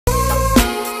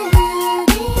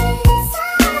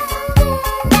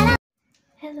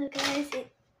guys,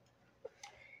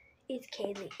 it's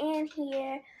Kaylee Ann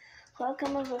here.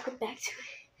 Welcome back to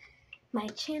my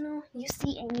channel. You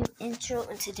see a new intro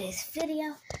in today's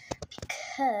video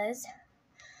because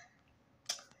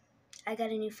I got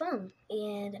a new phone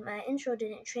and my intro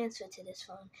didn't transfer to this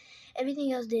phone.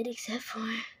 Everything else did except for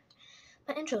my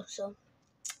intro. So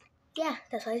yeah,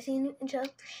 that's why I see a new intro,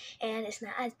 and it's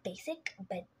not as basic,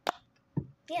 but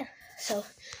yeah. So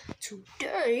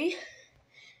today,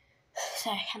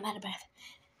 sorry, I'm out of breath.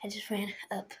 I just ran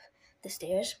up the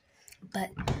stairs. But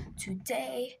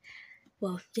today,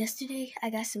 well, yesterday I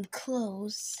got some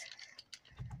clothes.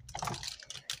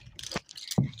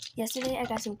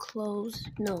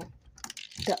 No,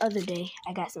 the other day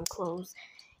I got some clothes.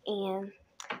 And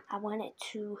I wanted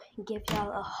to give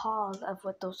y'all a haul of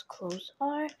what those clothes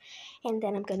are. And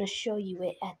then I'm going to show you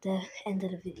it at the end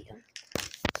of the video.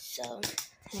 So,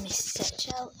 let me set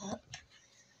y'all up.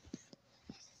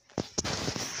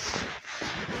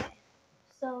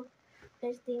 So,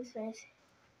 first things first.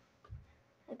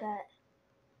 I got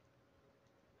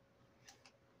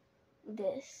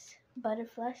this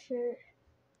butterfly shirt.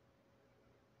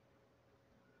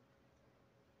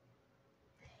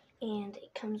 And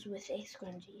it comes with a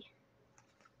scrunchie.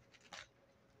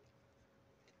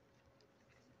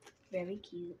 Very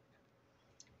cute.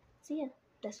 So yeah,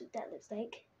 that's what that looks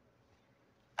like.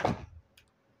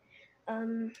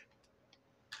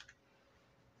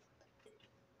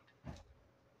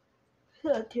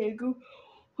 Okay, go.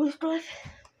 First off,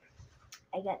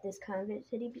 I got this Converse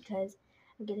hoodie because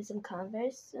I'm getting some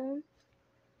Converse soon.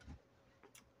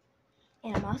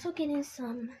 And I'm also getting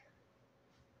some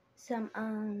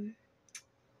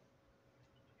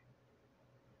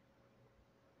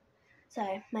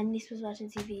sorry, my niece was watching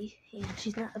TV and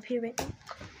she's not up here right now.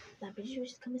 But I'm pretty sure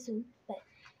she's coming soon. But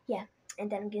yeah, and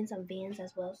then I'm getting some Vans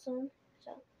as well soon.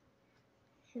 So,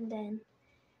 and then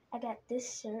I got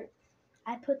this shirt.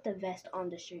 I put the vest on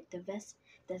the shirt. The vest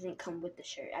doesn't come with the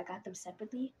shirt. I got them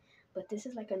separately, but this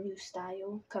is like a new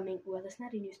style coming. Well, it's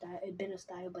not a new style. It's been a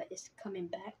style, but it's coming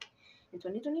back in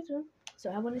 2022.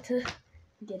 So I wanted to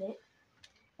get it.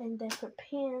 And then for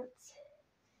pants,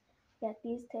 got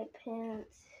these type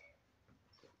pants.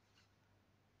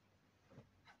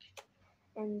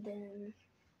 And then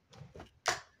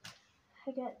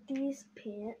I got these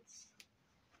pants.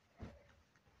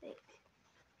 Like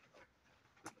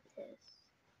this.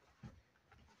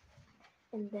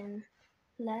 And then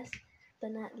last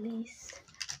but not least,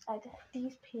 I got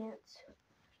these pants,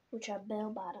 which are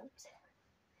bell bottoms.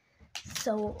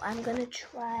 So I'm gonna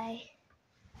try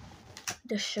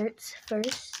the shirts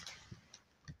first.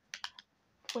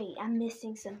 Wait, I'm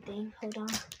missing something. Hold on.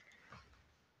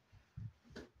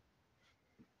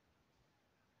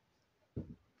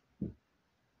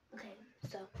 Okay,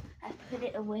 so I put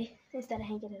it away instead of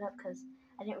hanging it up because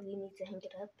I didn't really need to hang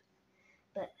it up.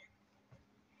 But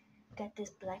got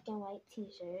this black and white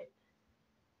t-shirt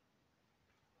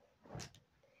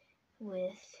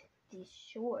with these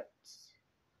shorts,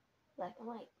 black and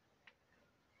white.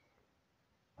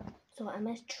 So I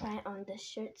must try on the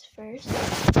shirts first.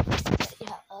 Set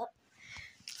y'all up.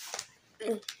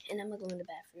 And I'm gonna go in the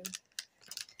bathroom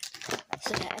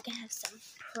so that I can have some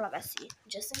privacy,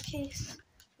 just in case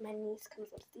my niece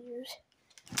comes upstairs.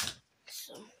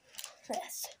 So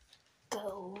let's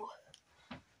go.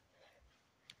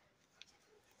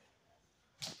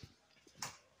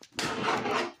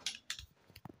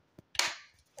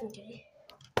 Okay.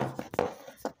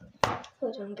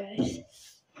 Hold on, guys.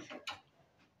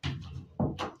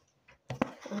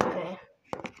 Okay.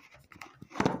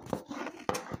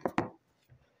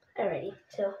 Alrighty,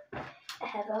 so I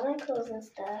have all my clothes and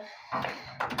stuff.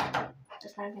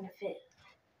 Just not gonna fit.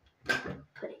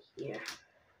 Put it here.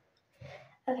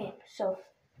 Okay, so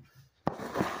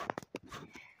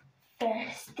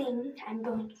first thing I'm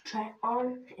going to try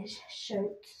on is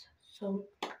shirts. So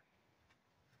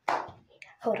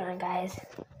hold on, guys.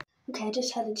 Okay, I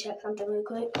just had to check something real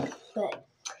quick. But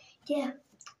yeah,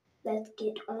 let's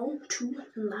get on to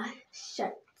my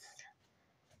shirts.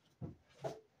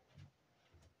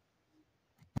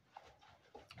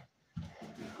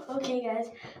 Okay, guys,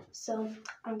 so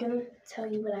I'm gonna tell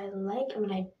you what I like and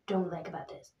what I don't like about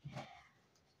this.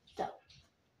 So,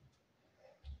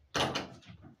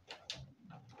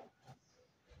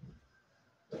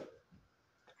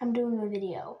 I'm doing a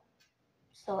video,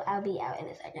 so I'll be out in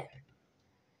a second.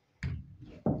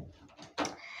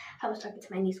 I was talking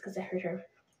to my niece because I heard her,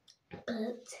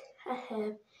 but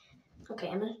okay,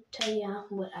 I'm gonna tell y'all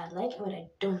what I like and what I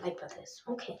don't like about this.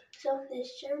 Okay, so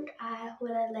this shirt,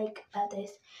 what I like about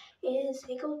this is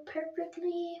it goes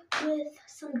perfectly with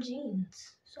some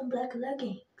jeans, some black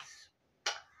leggings.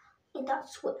 And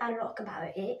that's what I like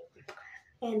about it.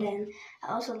 And then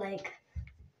I also like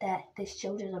that the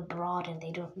shoulders are broad and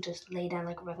they don't just lay down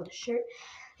like a regular shirt.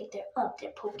 Like they're up, they're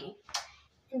poking.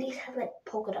 And these have like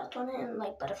polka dots on it and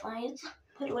like butterflies.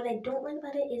 But what I don't like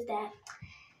about it is that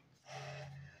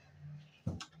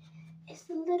it's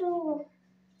a little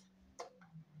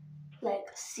like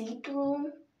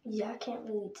see-through. Yeah, I can't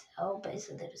really tell, but it's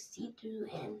a little see-through,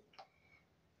 and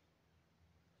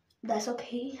that's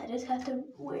okay. I just have to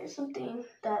wear something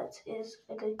that is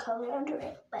a good color under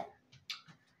it. But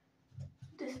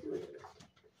this is what it looks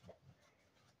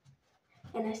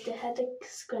like. And I still had the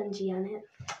scrunchie on it.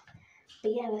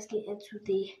 But yeah, let's get into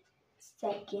the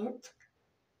second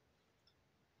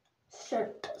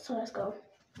shirt. So let's go.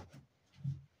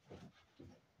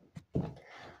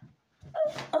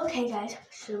 Okay, guys.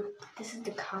 So this is the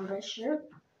Converse shirt.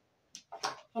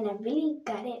 And I really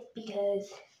got it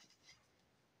because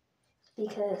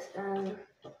because I'm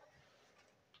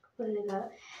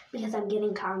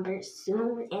getting Converse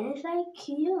soon, and it's like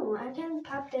cute. I can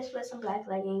pop this with some black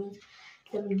leggings,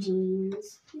 some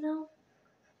jeans, you know.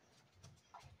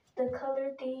 The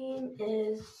color theme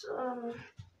is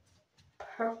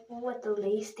purple with the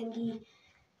lace thingy,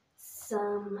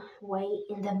 some white,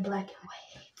 and then black and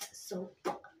white. So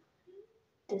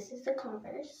this is the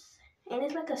Converse, and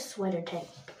it's like a sweater type.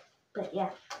 But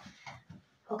yeah.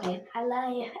 Okay, I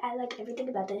like everything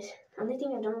about this. Only thing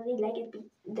I don't really like is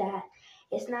that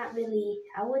it's not really.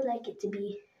 I would like it to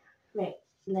be right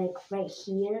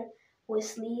here with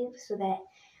sleeves, so that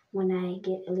when I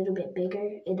get a little bit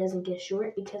bigger, it doesn't get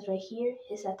short, because right here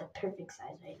it's at the perfect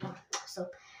size right now. So,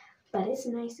 but it's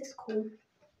nice, it's cool.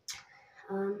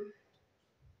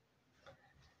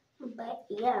 But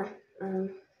yeah,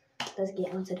 let's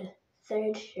get on to the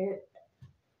third shirt.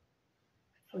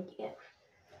 So yeah.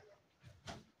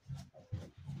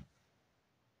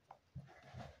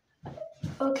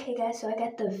 Okay guys, so I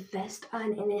got the vest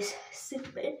on and it's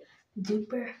super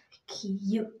duper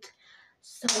cute.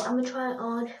 So I'm gonna try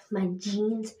on my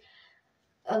jeans.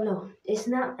 Oh no, it's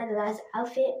not a last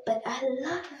outfit, but I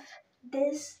love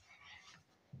this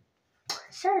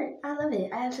shirt. I love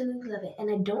it. I absolutely love it. And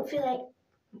I don't feel like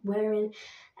wearing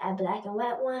a black and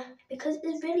white one because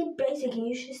it's really basic and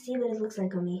you should see what it looks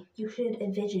like on me. You should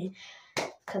envision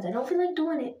it because I don't feel like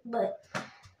doing it, but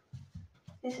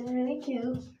this is really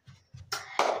cute.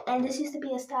 And this used to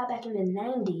be a style back in the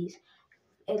 90s.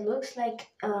 It looks like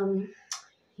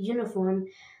uniform,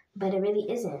 but it really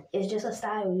isn't. It's just a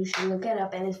style. You should look it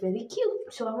up, and it's really cute.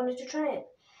 So I wanted to try it,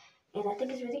 and I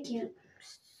think it's really cute.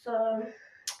 So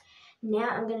now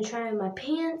I'm gonna try on my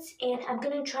pants, and I'm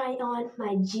gonna try on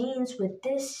my jeans with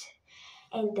this,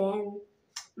 and then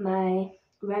my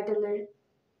regular.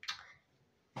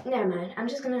 Never mind. I'm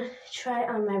just gonna try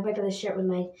on my regular shirt with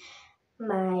my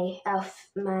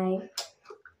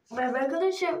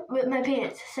regular shirt with my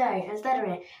pants. Sorry, I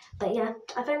stuttered. But yeah,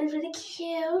 I find it really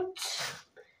cute.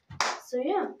 So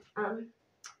yeah,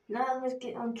 now let's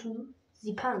get on to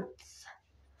the pants.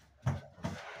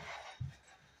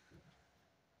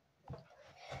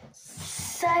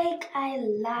 Psych, I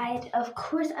lied. Of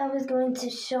course I was going to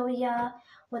show y'all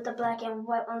what the black and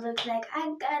white one looks like.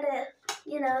 I gotta,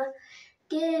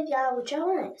 give y'all what y'all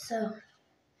want. So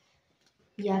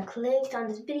y'all clicked on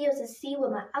this video to see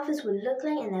what my outfits would look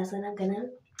like, and that's what I'm gonna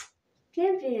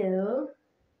give you.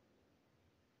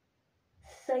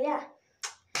 So yeah.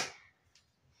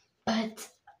 But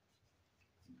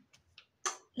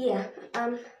yeah,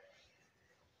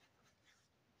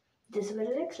 this is what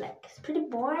it looks like. It's pretty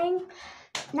boring.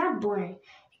 Not boring.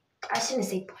 I shouldn't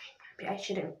say boring. I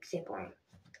shouldn't say boring.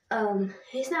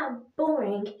 It's not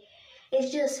boring.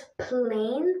 It's just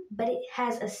plain, but it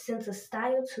has a sense of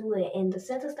style to it, and the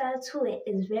sense of style to it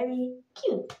is very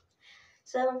cute.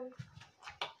 So,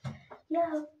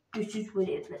 yeah, this is what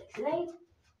it looks like.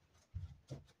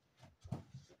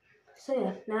 So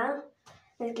yeah, now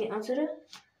let's get onto the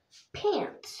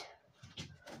pants.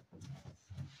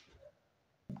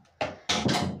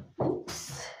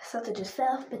 Oops, something just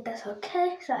fell, but that's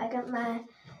okay. So I got my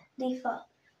default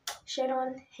shirt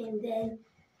on, and then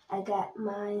I got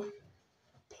my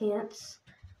pants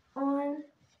on.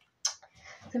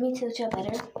 Let me tilt you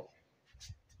better.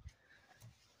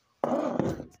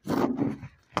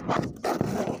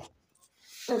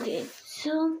 Okay,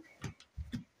 so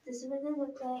this is what they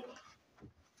look like.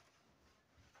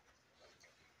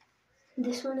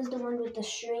 This one is the one with the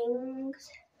strings.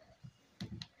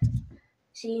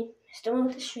 See, it's the one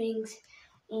with the strings.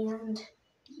 And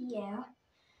yeah,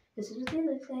 this is what they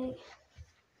look like.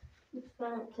 The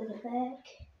front to the back.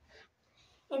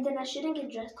 And then I shouldn't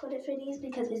get dress coded for these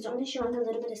because it's only showing a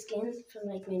little bit of skin from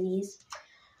like my knees.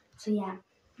 So yeah,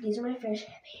 these are my first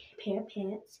pair of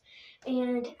pants.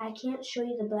 And I can't show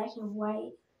you the black and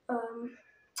white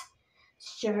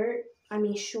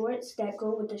shorts that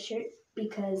go with the shirt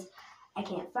because I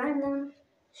can't find them.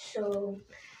 So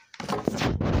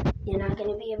you're not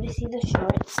going to be able to see the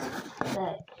shorts.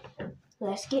 But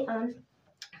let's get on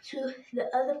to the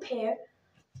other pair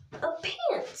of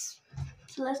pants.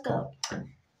 So let's go.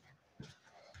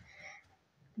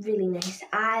 Really nice.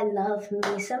 I love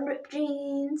me some ripped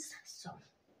jeans. So,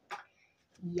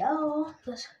 yo,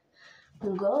 let's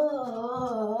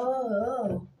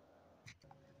go.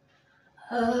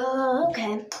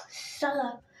 Okay,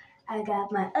 so I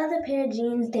got my other pair of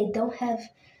jeans. They don't have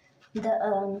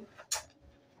the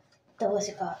what's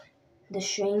it called? The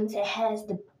strings. It has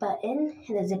the button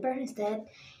and the zipper instead.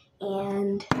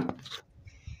 And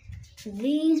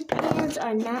these pants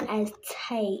are not as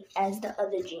tight as the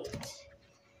other jeans.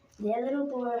 They're a little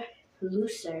more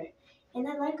looser, and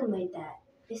I like them like that.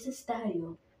 It's a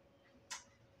style.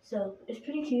 So it's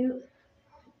pretty cute.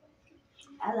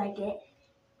 I like it.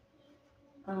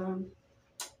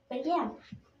 But yeah,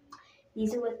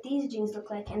 these are what these jeans look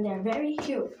like, and they're very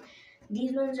cute.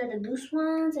 These ones are the loose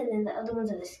ones, and then the other ones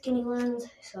are the skinny ones.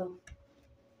 So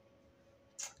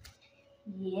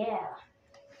yeah,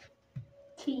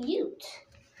 cute.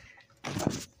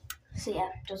 So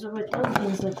yeah, those are what those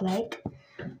jeans look like.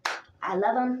 I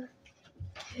love them.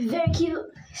 Very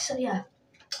cute. So yeah,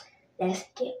 let's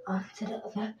get on to the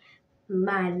other.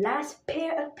 My last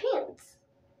pair of pants.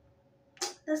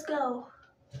 Let's go.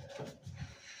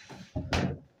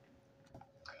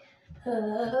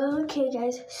 Okay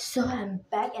guys, so I'm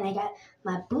back and I got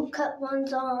my boot cut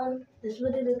ones on. This is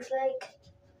what it looks like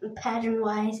pattern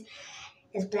wise.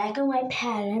 It's black and white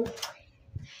pattern.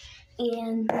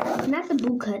 And not the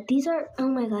boot cut. These are, oh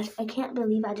my gosh, I can't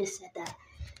believe I just said that.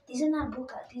 These are not boot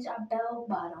cut. These are bell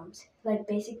bottoms. Like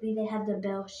basically they have the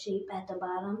bell shape at the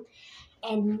bottom.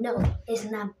 And no, it's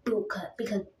not boot cut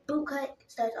because boot cut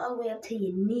starts all the way up to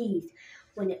your knees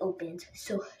when it opens.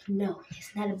 So no,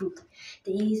 it's not a boot cut.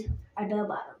 These are bell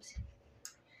bottoms.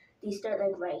 These start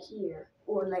like right here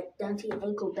or like down to your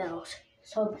ankle bells.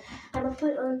 So I'm gonna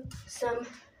put on some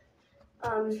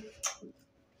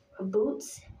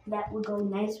boots that will go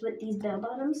nice with these bell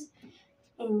bottoms.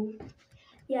 And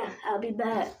yeah, I'll be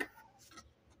back.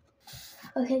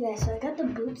 Okay guys, so I got the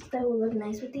boots that will look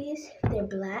nice with these. They're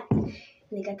black and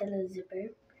they got that little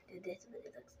zipper. This is what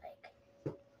it looks like.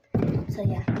 So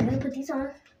yeah, I'm gonna put these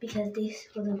on because these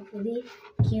will look really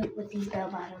cute with these bell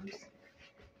bottoms.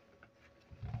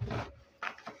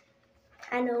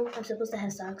 I know I'm supposed to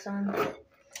have socks on, but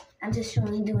I'm just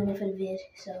only doing it for the vid,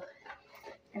 so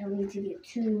I don't need to get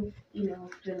too,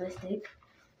 realistic.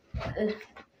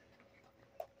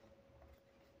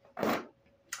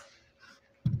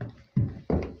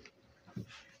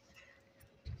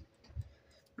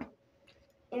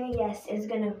 And yes, it's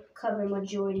gonna cover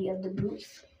majority of the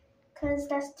boots, cause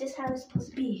that's just how it's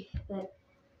supposed to be. But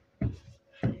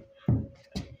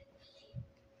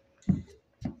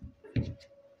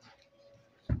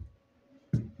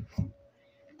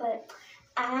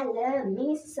I love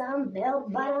me some bell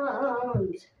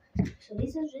bottoms. So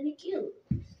this is really cute.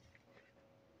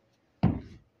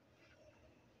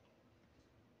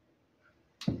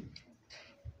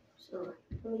 So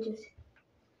let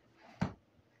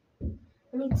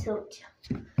me tilt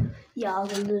y'all a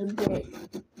little bit.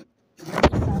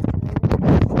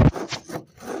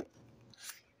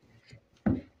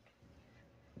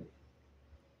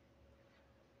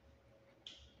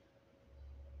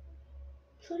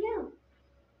 So yeah,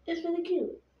 it's really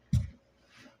cute.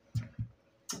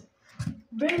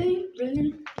 Really,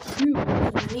 really cute.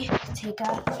 Let me take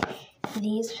out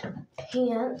these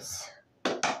pants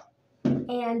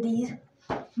and these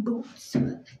boots.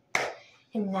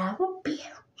 And I will be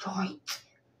right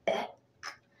back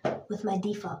with my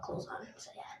default clothes on. So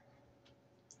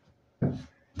yeah.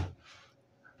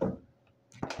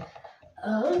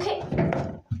 Okay.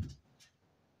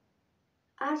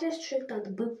 I just tricked on the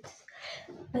boots.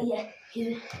 But yeah,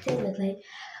 they look like.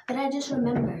 But I just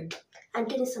remembered. I'm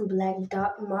getting some black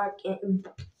Doc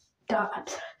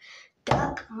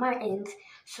Martens.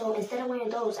 So instead of wearing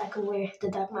those, I could wear the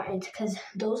Doc Martens because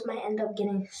those might end up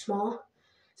getting small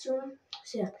soon.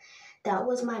 So yeah, that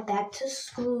was my back to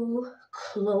school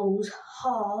clothes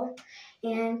haul.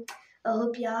 And I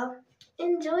hope y'all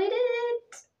enjoyed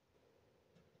it.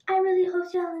 I really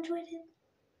hope y'all enjoyed it.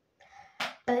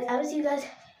 But I will see you guys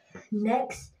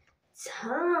next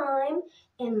time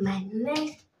in my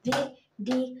next video.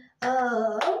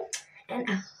 And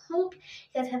I hope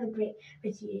you guys have a great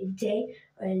rest of your day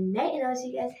or night. And I'll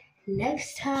see you guys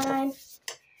next time.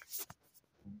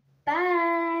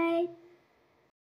 Bye.